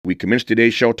We commence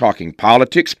today's show talking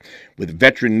politics with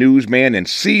veteran newsman and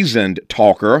seasoned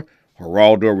talker,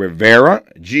 Geraldo Rivera.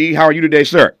 G, how are you today,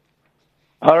 sir?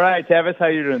 All right, Tavis, how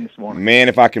you doing this morning? Man,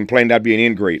 if I complained, I'd be an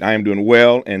ingrate. I am doing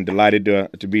well and delighted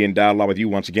to be in dialogue with you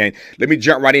once again. Let me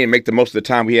jump right in and make the most of the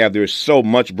time we have. There's so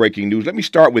much breaking news. Let me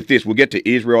start with this. We'll get to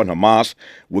Israel and Hamas.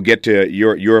 We'll get to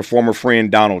your former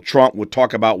friend, Donald Trump. We'll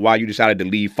talk about why you decided to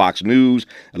leave Fox News.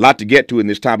 A lot to get to in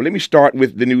this time. But let me start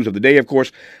with the news of the day, of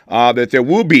course, that there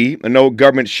will be no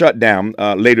government shutdown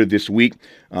later this week.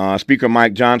 Speaker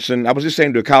Mike Johnson, I was just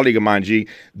saying to a colleague of mine, G,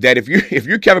 that if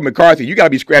you're Kevin McCarthy, you got to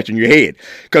be scratching your head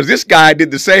because this guy did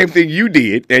the same thing you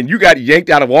did, and you got yanked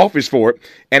out of office for it.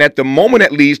 And at the moment,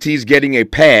 at least, he's getting a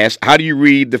pass. How do you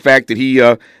read the fact that he,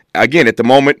 again, at the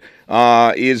moment,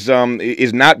 is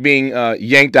not being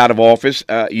yanked out of office?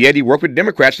 Yet he worked with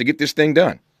Democrats to get this thing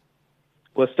done.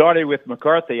 Well, starting with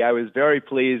McCarthy, I was very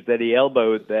pleased that he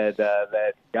elbowed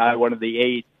that guy, one of the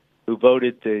 8 who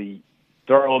voted to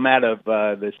throw him out of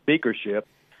the speakership.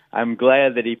 I'm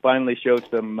glad that he finally showed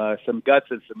some guts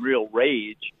and some real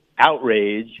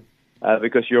outrage,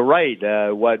 because you're right.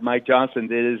 What Mike Johnson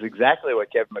did is exactly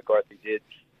what Kevin McCarthy did: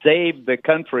 save the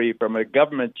country from a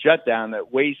government shutdown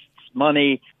that wastes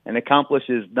money and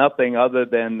accomplishes nothing other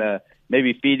than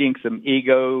maybe feeding some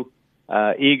egos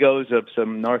of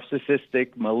some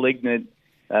narcissistic, malignant,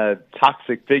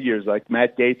 toxic figures like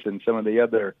Matt Gaetz and some of the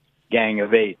other Gang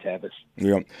of 8, Tavis.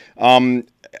 Yeah.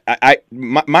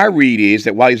 My read is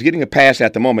that while he's getting a pass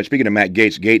at the moment, speaking of Matt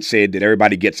Gaetz, Gaetz said that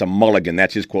everybody gets a mulligan.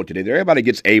 That's his quote today. Everybody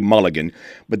gets a mulligan.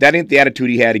 But that ain't the attitude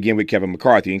he had again with Kevin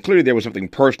McCarthy. And clearly there was something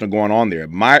personal going on there.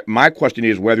 My question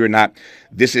is whether or not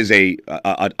this is a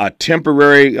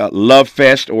temporary love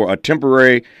fest or a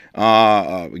temporary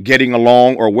getting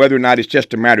along, or whether or not it's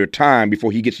just a matter of time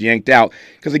before he gets yanked out.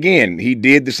 Because, again, he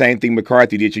did the same thing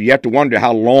McCarthy did. So you have to wonder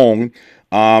how long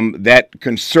that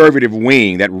conservative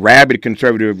wing, that rabid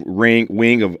conservative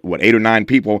wing of, 8 or 9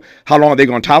 people, how long are they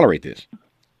going to tolerate this?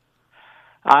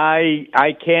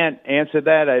 I can't answer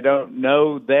that. I don't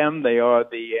know them. They are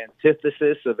the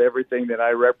antithesis of everything that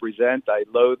I represent. I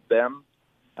loathe them.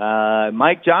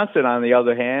 Mike Johnson, on the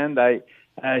other hand,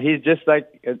 he's just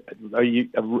like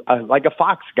a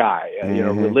Fox guy,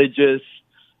 religious,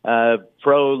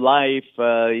 pro-life.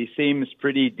 He seems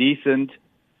pretty decent.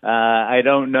 I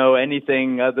don't know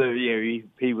anything other.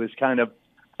 He was kind of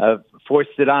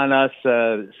forced it on us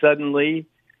suddenly.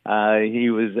 He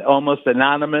was almost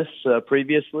anonymous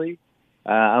previously.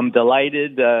 I'm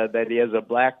delighted that he has a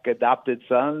black adopted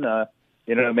son.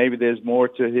 Maybe there's more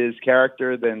to his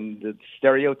character than the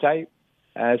stereotype.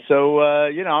 So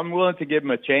I'm willing to give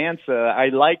him a chance. I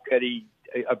like that he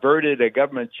averted a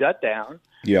government shutdown.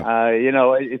 Yeah.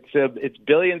 It's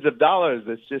billions of dollars.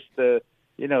 It's just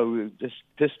just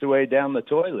pissed away down the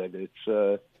toilet.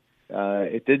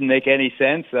 It didn't make any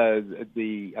sense.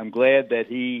 I'm glad that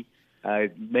he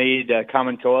made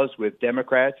common cause with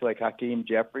Democrats like Hakeem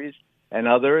Jeffries and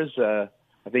others.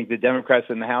 I think the Democrats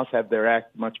in the House have their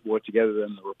act much more together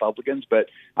than the Republicans, but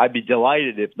I'd be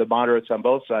delighted if the moderates on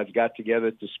both sides got together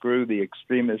to screw the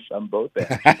extremists on both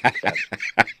ends.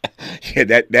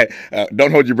 Yeah,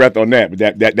 don't hold your breath on that,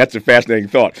 but that's a fascinating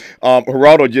thought.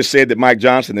 Geraldo just said that Mike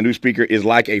Johnson, the new speaker, is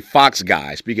like a Fox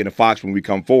guy. Speaking of Fox, when we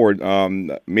come forward,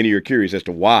 many are curious as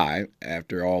to why,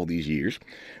 after all these years,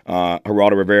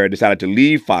 Geraldo Rivera decided to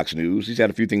leave Fox News. He's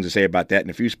had a few things to say about that in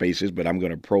a few spaces, but I'm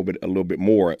going to probe it a little bit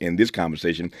more in this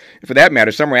conversation. And for that matter,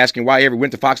 some are asking why he ever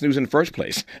went to Fox News in the first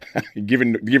place,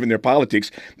 given their politics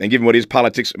and given what his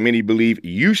politics many believe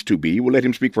used to be. We'll let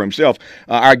him speak for himself.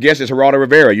 Our guest is Geraldo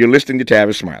Rivera. You're listening to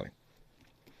Tavis Smiley.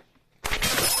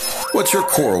 What's your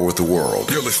quarrel with the world?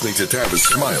 You're listening to Tavis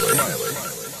Smiley.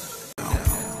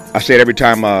 I say it every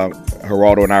time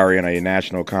Geraldo and I are in a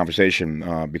national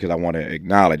conversation because I want to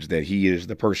acknowledge that he is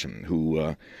the person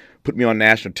who put me on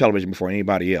national television before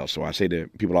anybody else. So I say to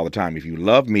people all the time, if you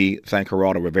love me, thank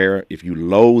Geraldo Rivera. If you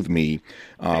loathe me,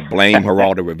 blame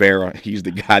Geraldo Rivera. He's the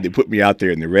guy that put me out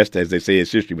there, and the rest, as they say,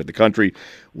 is history. But the country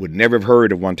would never have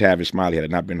heard of one Tavis Smiley had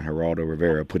it not been Geraldo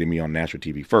Rivera putting me on national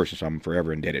TV first. And so I'm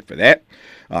forever indebted for that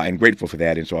and grateful for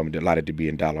that. And so I'm delighted to be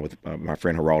in dialogue with my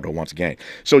friend Geraldo once again.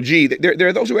 So, G, there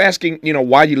are those who are asking,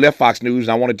 why you left Fox News.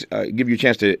 And I wanted to give you a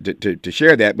chance to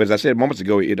share that. But as I said moments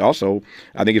ago, it also,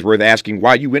 I think it's worth asking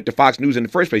why you went to Fox News in the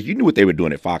first place. You knew what they were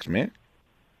doing at Fox, man.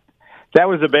 That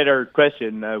was a better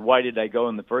question. Why did I go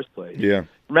in the first place? Yeah.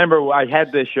 Remember, I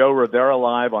had this show, Rivera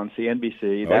Live, on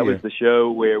CNBC. That was the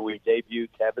show where we debuted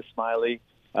Tavis Smiley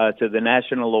to the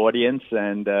national audience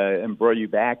and brought you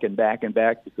back and back and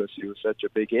back because she was such a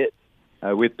big hit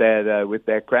with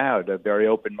that crowd, very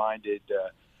open-minded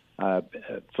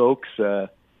folks.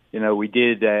 we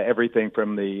did everything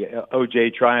from the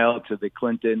O.J. trial to the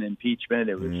Clinton impeachment.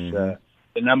 It was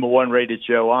the number one rated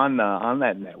show on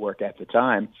that network at the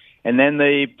time. And then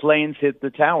the planes hit the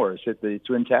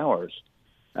Twin Towers.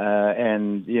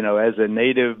 And, as a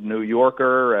native New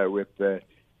Yorker with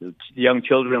young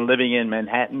children living in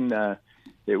Manhattan,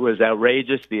 it was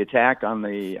outrageous. The attack on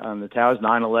the towers,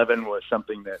 9/11, was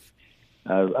something that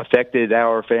affected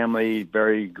our family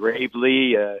very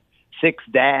gravely. 6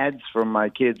 dads from my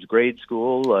kids' grade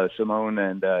school, Simone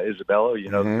and Isabella,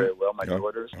 them very well, my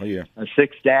daughters. Oh, yeah.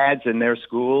 6 dads in their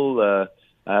school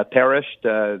perished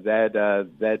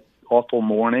that awful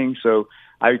morning. So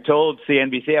I told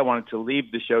CNBC I wanted to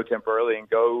leave the show temporarily and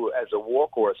go as a war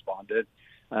correspondent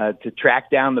to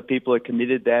track down the people that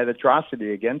committed that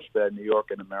atrocity against New York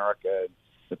and America,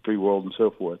 the free world, and so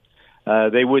forth.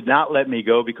 They would not let me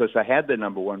go because I had the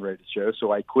number one rated show,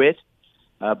 so I quit.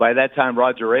 By that time,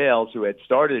 Roger Ailes, who had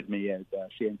started me at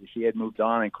CNBC, had moved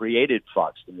on and created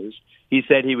Fox News. He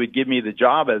said he would give me the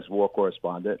job as war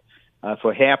correspondent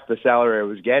for half the salary I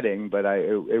was getting, but I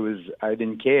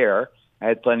didn't care. I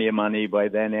had plenty of money by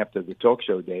then after the talk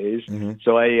show days.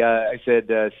 So I said,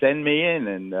 send me in,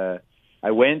 and I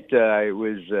went. I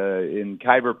was in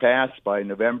Khyber Pass by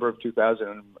November of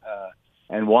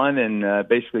 2001 and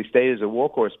basically stayed as a war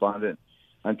correspondent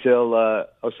until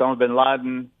Osama bin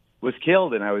Laden was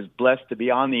killed, and I was blessed to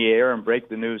be on the air and break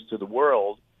the news to the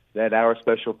world that our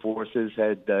special forces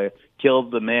had killed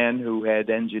the man who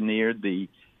had engineered the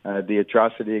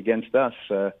atrocity against us.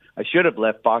 I should have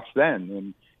left Fox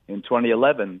then in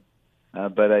 2011,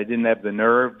 but I didn't have the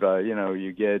nerve.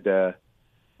 You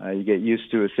get used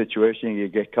to a situation, you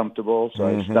get comfortable, so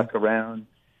I stuck around.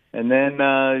 And then,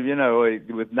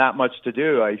 with not much to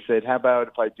do, I said, how about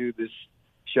if I do this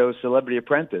show, Celebrity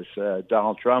Apprentice?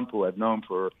 Donald Trump, who I've known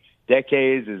for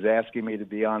decades, is asking me to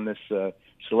be on this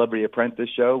Celebrity Apprentice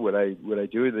show. Would I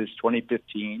do it? This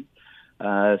 2015.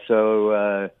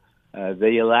 So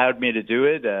they allowed me to do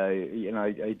it.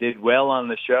 I did well on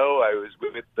the show. I was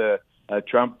with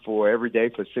Trump every day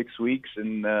for 6 weeks,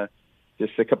 and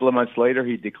just a couple of months later,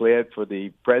 he declared for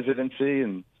the presidency,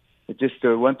 and it just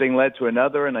one thing led to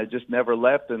another, and I just never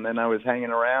left. And then I was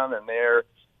hanging around, and there,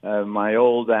 my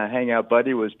old hangout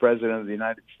buddy was president of the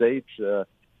United States.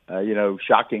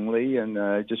 Shockingly, and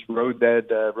I just rode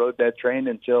that train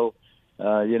until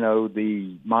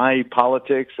my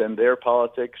politics and their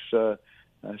politics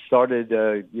started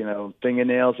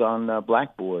fingernails on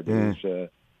blackboard. It was a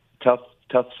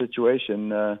tough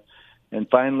situation, and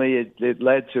finally it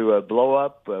led to a blow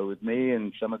up with me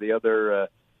and some of the other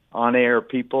on-air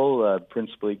people,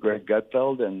 principally Greg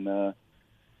Gutfeld, and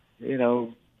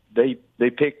they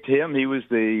picked him. He was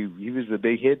the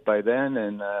big hit by then,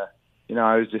 and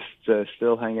I was just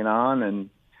still hanging on, and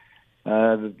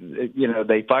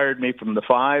they fired me from the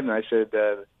 5, and I said,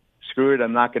 screw it,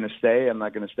 I'm not going to stay. I'm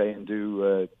not going to stay and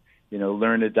do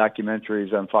learned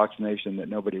documentaries on Fox Nation that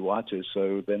nobody watches.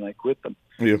 So then I quit them.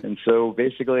 Yeah. And so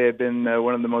basically I've been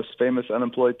one of the most famous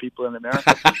unemployed people in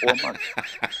America for 4 months.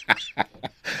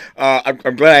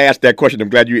 I'm glad I asked that question. I'm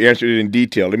glad you answered it in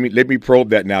detail. Let me probe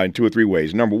that now in 2 or 3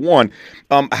 ways. Number one,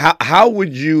 how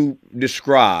would you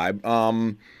describe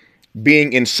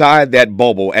being inside that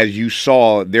bubble as you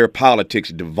saw their politics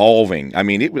devolving? I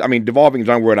mean, devolving is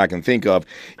one word I can think of.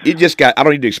 It just got, I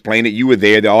don't need to explain it. You were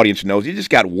there. The audience knows. It just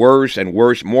got worse and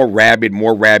worse, more rabid.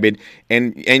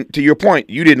 And to your point,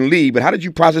 you didn't leave, but how did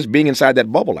you process being inside that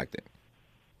bubble like that?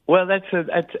 Well, that's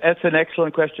an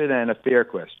excellent question and a fair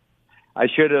question. I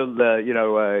should have,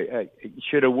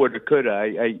 shoulda, woulda,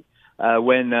 coulda.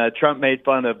 When Trump made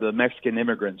fun of the Mexican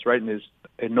immigrants, right, in his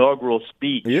inaugural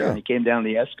speech, when he came down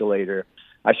the escalator,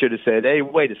 I should have said, "Hey,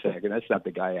 wait a second, that's not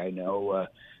the guy I know,"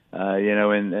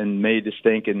 and made the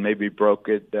stink and maybe broke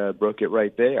it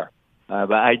right there.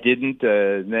 But I didn't.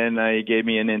 Then he gave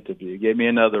me an interview, gave me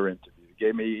another interview,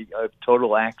 gave me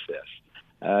total access.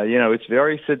 It's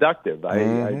very seductive.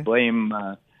 I blame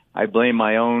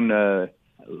my own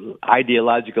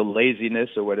ideological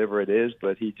laziness or whatever it is,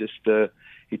 but he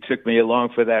took me along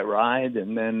for that ride,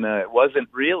 and then it wasn't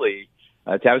really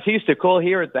Tavis. He used to call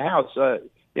here at the house,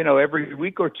 every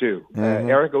week or two.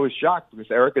 Erica was shocked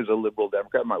because Erica's a liberal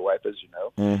Democrat, my wife, as you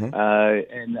know.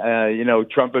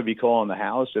 Trump would be calling the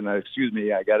house, and excuse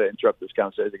me, I got to interrupt this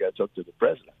conversation. I got to talk to the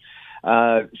president.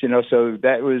 So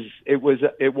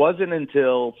it wasn't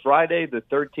until Friday, the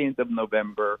 13th of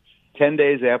November, 10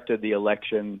 days after the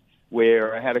election,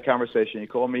 where I had a conversation. He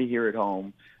called me here at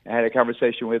home. I had a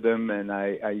conversation with him, and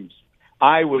I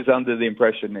was under the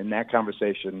impression in that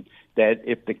conversation that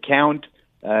if the count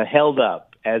held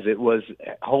up as it was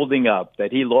holding up,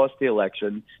 that he lost the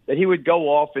election, that he would go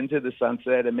off into the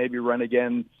sunset and maybe run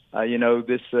again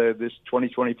this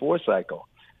 2024 cycle.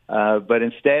 But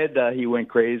instead, he went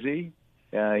crazy.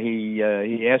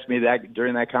 He asked me that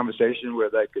during that conversation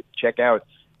whether I could check out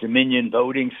Dominion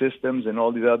voting systems and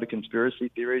all these other conspiracy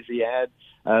theories he had,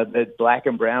 that black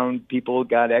and brown people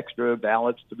got extra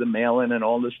ballots to the mail-in and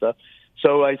all this stuff.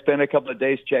 So I spent a couple of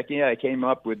days checking it. I came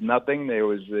up with nothing. There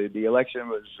was the election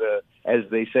was, as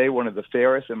they say, one of the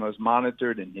fairest and most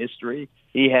monitored in history.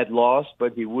 He had lost,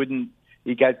 but he wouldn't.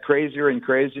 He got crazier and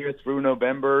crazier through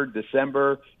November,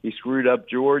 December. He screwed up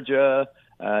Georgia.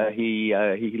 He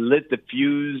lit the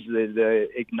fuse that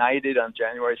ignited on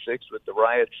January 6th with the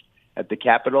riots at the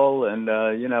Capitol, and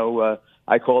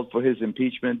I called for his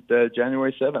impeachment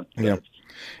January 7th. Yeah.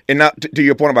 And now, to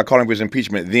your point about calling for his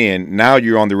impeachment, then now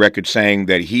you're on the record saying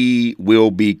that he will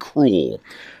be cruel.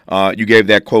 You gave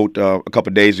that quote a couple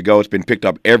of days ago. It's been picked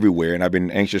up everywhere, and I've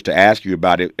been anxious to ask you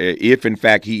about it. If, in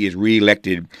fact, he is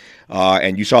reelected,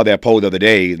 and you saw that poll the other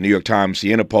day, the New York Times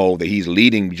Siena poll, that he's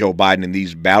leading Joe Biden in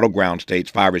these battleground states,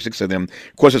 5 or 6 of them.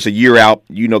 Of course, it's a year out.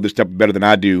 You know this stuff better than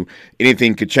I do.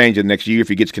 Anything could change in the next year. If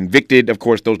he gets convicted, of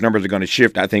course, those numbers are going to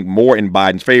shift, I think, more in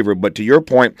Biden's favor. But to your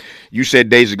point, you said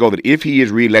days ago that if he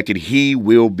is reelected, he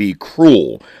will be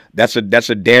cruel. That's a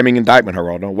damning indictment,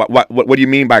 Geraldo. What do you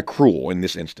mean by cruel in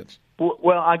this instance?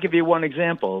 Well, I'll give you one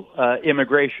example.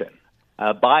 Immigration.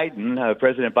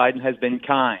 President Biden has been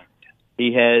kind.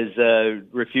 He has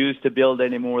refused to build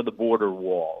any more of the border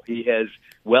wall. He has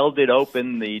welded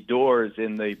open the doors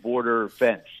in the border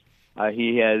fence.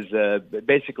 He has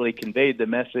basically conveyed the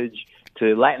message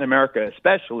to Latin America,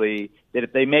 especially, that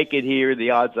if they make it here,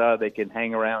 the odds are they can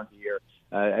hang around here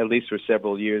at least for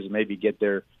several years and maybe get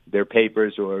their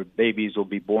papers, or babies will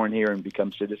be born here and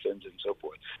become citizens and so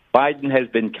forth. Biden has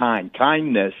been kind.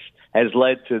 Kindness has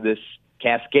led to this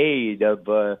cascade of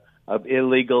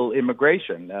illegal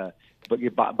immigration. But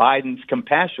Biden's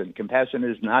compassion. Compassion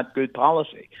is not good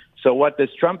policy. So what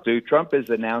does Trump do? Trump has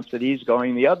announced that he's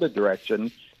going the other direction.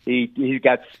 He's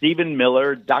got Stephen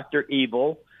Miller, Dr.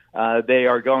 Evil. They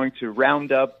are going to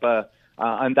round up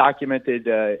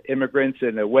undocumented immigrants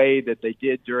in a way that they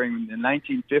did during the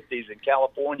 1950s in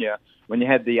California when you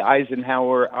had the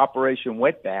Eisenhower Operation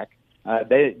Wetback.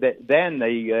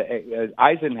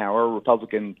 Eisenhower,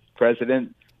 Republican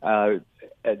president,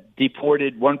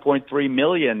 deported 1.3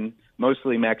 million,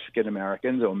 mostly Mexican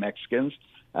Americans or Mexicans,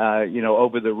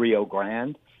 over the Rio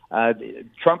Grande.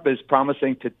 Trump is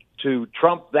promising to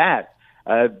trump that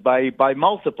by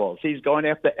multiples. He's going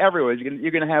after everyone. You're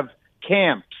going to have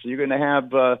camps. You're going to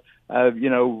have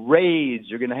raids.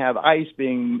 You're going to have ICE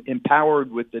being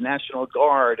empowered with the National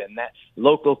Guard and that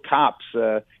local cops.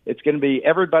 It's going to be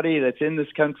everybody that's in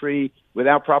this country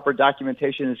without proper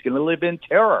documentation is going to live in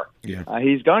terror. Yeah.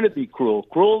 He's going to be cruel.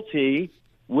 Cruelty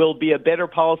will be a better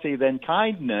policy than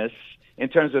kindness in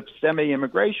terms of stemming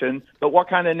immigration. But what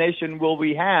kind of nation will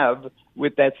we have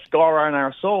with that scar on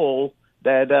our soul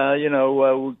that,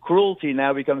 cruelty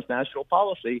now becomes national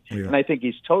policy? Yeah. And I think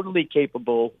he's totally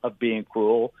capable of being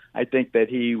cruel. I think that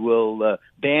he will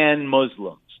ban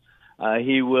Muslims.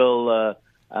 He will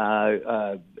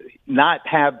not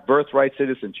have birthright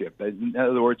citizenship. In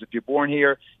other words, if you're born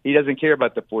here, he doesn't care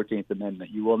about the 14th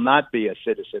Amendment. You will not be a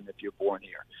citizen if you're born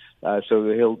here.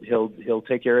 So he'll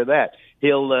take care of that.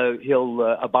 He'll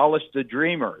abolish the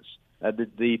dreamers,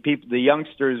 the people, the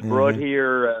youngsters brought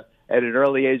here at an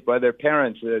early age by their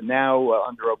parents. Now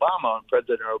under Obama, and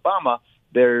President Obama,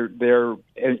 they're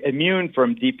immune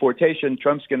from deportation.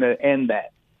 Trump's going to end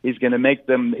that. He's going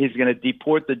to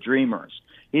deport the dreamers.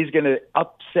 He's going to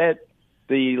upset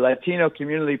the Latino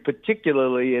community,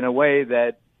 particularly in a way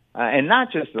that, and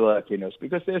not just the Latinos,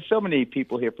 because there's so many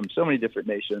people here from so many different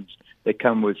nations that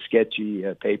come with sketchy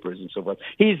papers and so forth.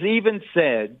 He's even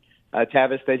said,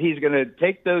 Tavis, that he's going to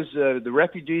take those the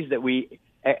refugees that we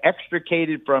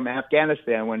extricated from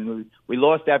Afghanistan. When we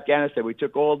lost Afghanistan, we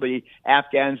took all the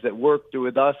Afghans that worked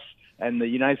with us and the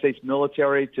United States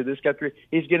military to this country.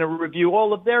 He's going to review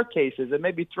all of their cases and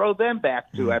maybe throw them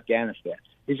back to Afghanistan.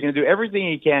 He's going to do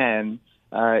everything he can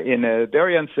in a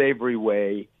very unsavory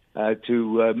way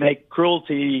to make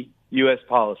cruelty U.S.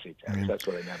 policy. That's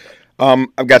what I meant by that.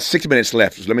 I've got 6 minutes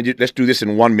left. So let's do this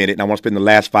in 1 minute, and I want to spend the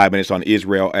last 5 minutes on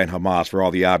Israel and Hamas for all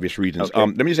the obvious reasons. Okay.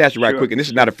 Let me just ask you right quick, and this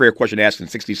is not a fair question to ask in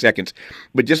 60 seconds,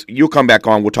 but just you'll come back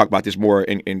on. We'll talk about this more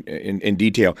in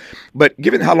detail. But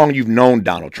given how long you've known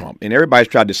Donald Trump, and everybody's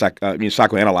tried to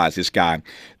psychoanalyze this guy,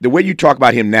 the way you talk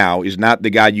about him now is not the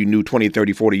guy you knew 20,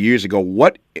 30, 40 years ago.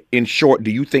 What, in short,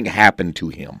 do you think happened to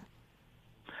him?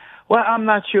 Well, I'm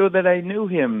not sure that I knew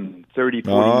him 30,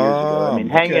 40 years ago. I mean,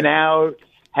 hanging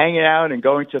out and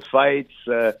going to fights,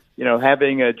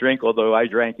 having a drink, although I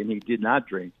drank and he did not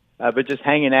drink, but just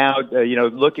hanging out,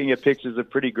 looking at pictures of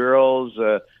pretty girls.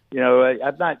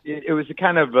 I'm not. It was a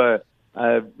kind of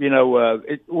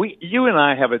you and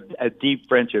I have a deep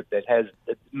friendship that has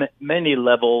many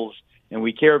levels, and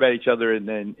we care about each other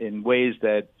in ways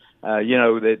that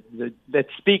that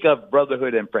speak of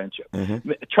brotherhood and friendship.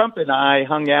 Mm-hmm. Trump and I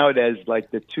hung out as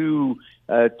like the two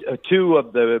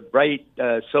of the bright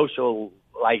social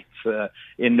lights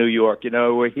in New York.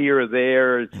 We're here or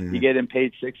there. Mm-hmm. You get in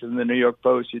page 6 in the New York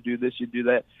Post. You do this, you do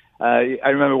that. I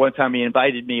remember one time he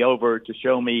invited me over to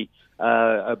show me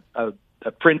a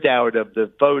printout of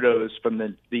the photos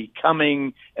from the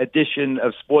coming edition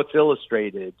of Sports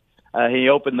Illustrated. He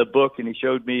opened the book and he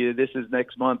showed me this is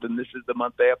next month and this is the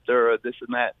month after, or this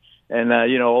and that. And,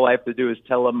 all I have to do is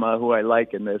tell them who I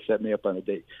like and they'll set me up on a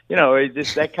date.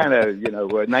 Just that kind of,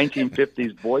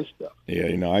 1950s boy stuff. Yeah,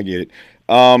 I get it.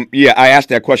 I asked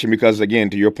that question because, again,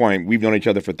 to your point, we've known each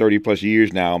other for 30 plus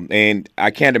years now, and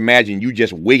I can't imagine you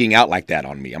just wigging out like that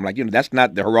on me. I'm like, that's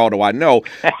not the Geraldo I know,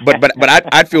 but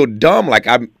I'd feel dumb, like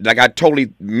I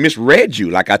totally misread you,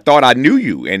 like I thought I knew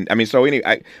you, and I mean, so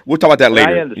anyway, we'll talk about that later.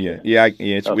 I understand.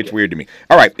 It's weird to me.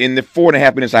 All right, in the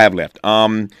 4.5 minutes I have left,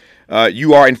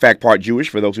 you are in fact part Jewish.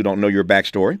 For those who don't know your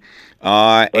backstory.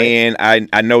 Right. And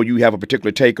I know you have a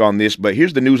particular take on this, but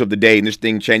here's the news of the day, and this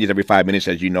thing changes every 5 minutes,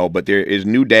 as you know, but there is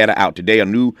new data out today, a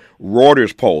new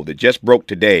Reuters poll that just broke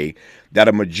today, that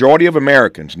a majority of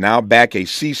Americans now back a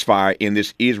ceasefire in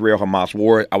this Israel-Hamas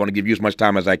war. I want to give you as much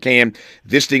time as I can.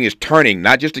 This thing is turning,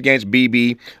 not just against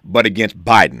Bibi, but against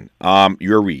Biden.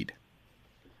 Your read.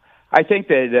 I think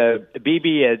that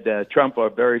Bibi and Trump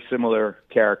are very similar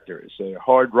characters.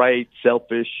 Hard right,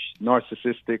 selfish,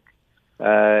 narcissistic.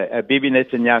 Bibi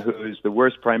Netanyahu is the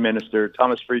worst prime minister.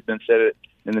 Thomas Friedman said it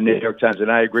in the New York Times,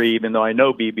 and I agree, even though I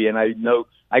know Bibi, and I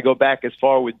go back as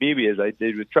far with Bibi as I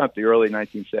did with Trump, the early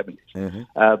 1970s. Mm-hmm.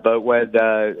 But when,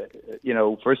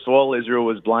 first of all, Israel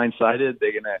was blindsided.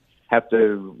 They're going to have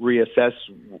to reassess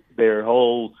their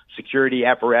whole security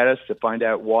apparatus to find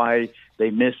out why they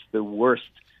missed the worst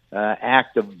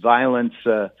act of violence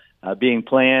being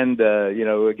planned,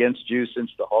 against Jews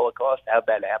since the Holocaust. How'd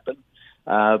that happen?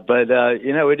 But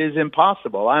it is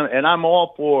impossible. I'm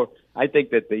all for. I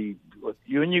think that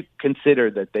when you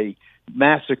consider that they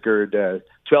massacred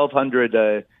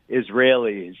 1,200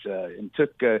 Israelis and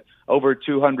took over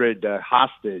 200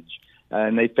 hostage,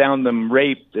 and they found them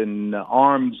raped and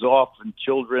arms off and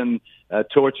children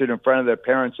tortured in front of their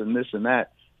parents and this and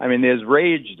that. I mean, there's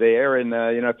rage there, and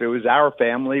if it was our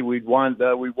family, we'd want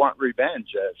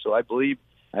revenge. So I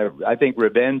think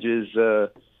revenge is a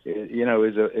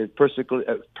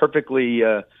perfectly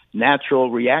natural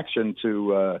reaction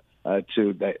to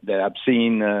that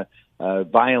obscene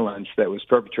violence that was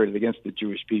perpetrated against the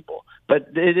Jewish people.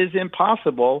 But it is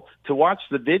impossible to watch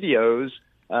the videos,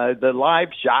 the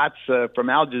live shots from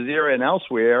Al Jazeera and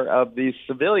elsewhere of these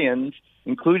civilians,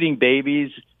 including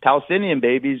babies, Palestinian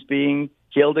babies, being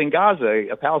killed in Gaza.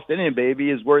 A Palestinian baby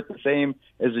is worth the same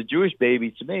as a Jewish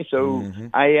baby to me. So mm-hmm.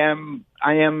 I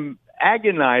am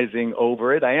agonizing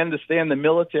over it. I understand the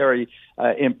military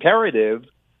imperative,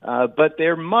 but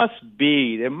there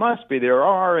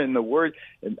are in the word.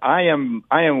 I am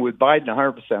with Biden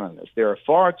 100% on this. There are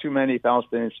far too many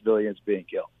Palestinian civilians being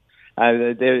killed,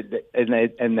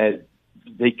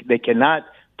 they cannot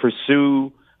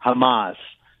pursue Hamas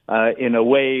in a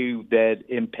way that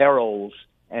imperils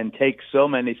and take so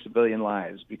many civilian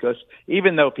lives, because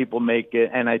even though people make it,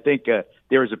 and I think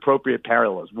there is appropriate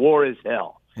parallels. War is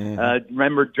hell. Mm-hmm.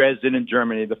 Remember Dresden in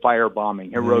Germany, the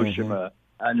firebombing, Hiroshima,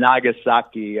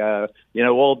 Nagasaki,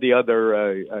 all the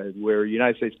other where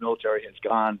United States military has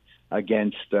gone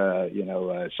against,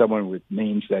 someone with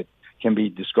means that can be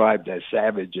described as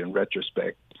savage in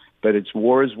retrospect. But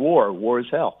war is war. War is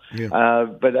hell. Yeah.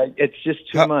 But it's just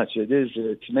too much.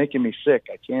 It's making me sick.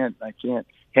 I can't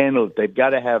handle it. They've got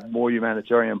to have more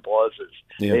humanitarian pauses.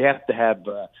 Yeah. They have to have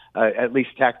at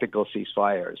least tactical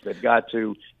ceasefires. They've got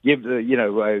to give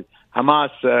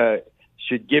Hamas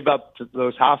should give up to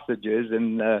those hostages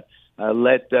and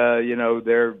let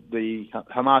the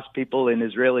Hamas people in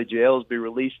Israeli jails be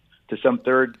released to some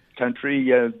third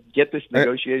country. Get this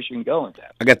negotiation going.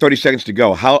 I got 30 seconds to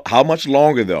go. How much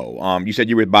longer, though? You said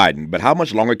you're with Biden, but how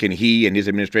much longer can he and his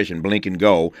administration blink and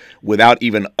go without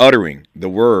even uttering the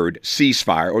word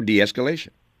ceasefire or de-escalation?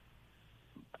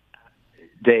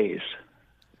 Days.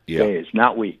 Yeah. Days,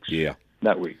 not weeks. Yeah.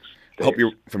 Not weeks. I hope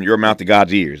you're from your mouth to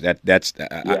God's ears. I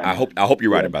hope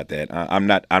you're right Yeah. about that. I'm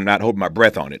not holding my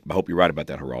breath on it, but I hope you're right about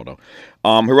that, Geraldo.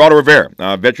 Geraldo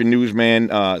Rivera, veteran newsman,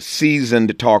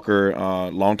 seasoned talker,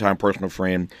 longtime personal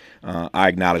friend. I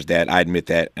acknowledge that. I admit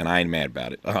that, and I ain't mad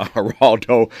about it.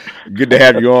 Geraldo, good to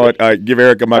have you on. Give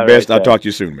Erica my All right, best. I'll Tab. talk to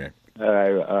you soon, man. All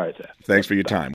right, Tab. Thanks for your Bye. time.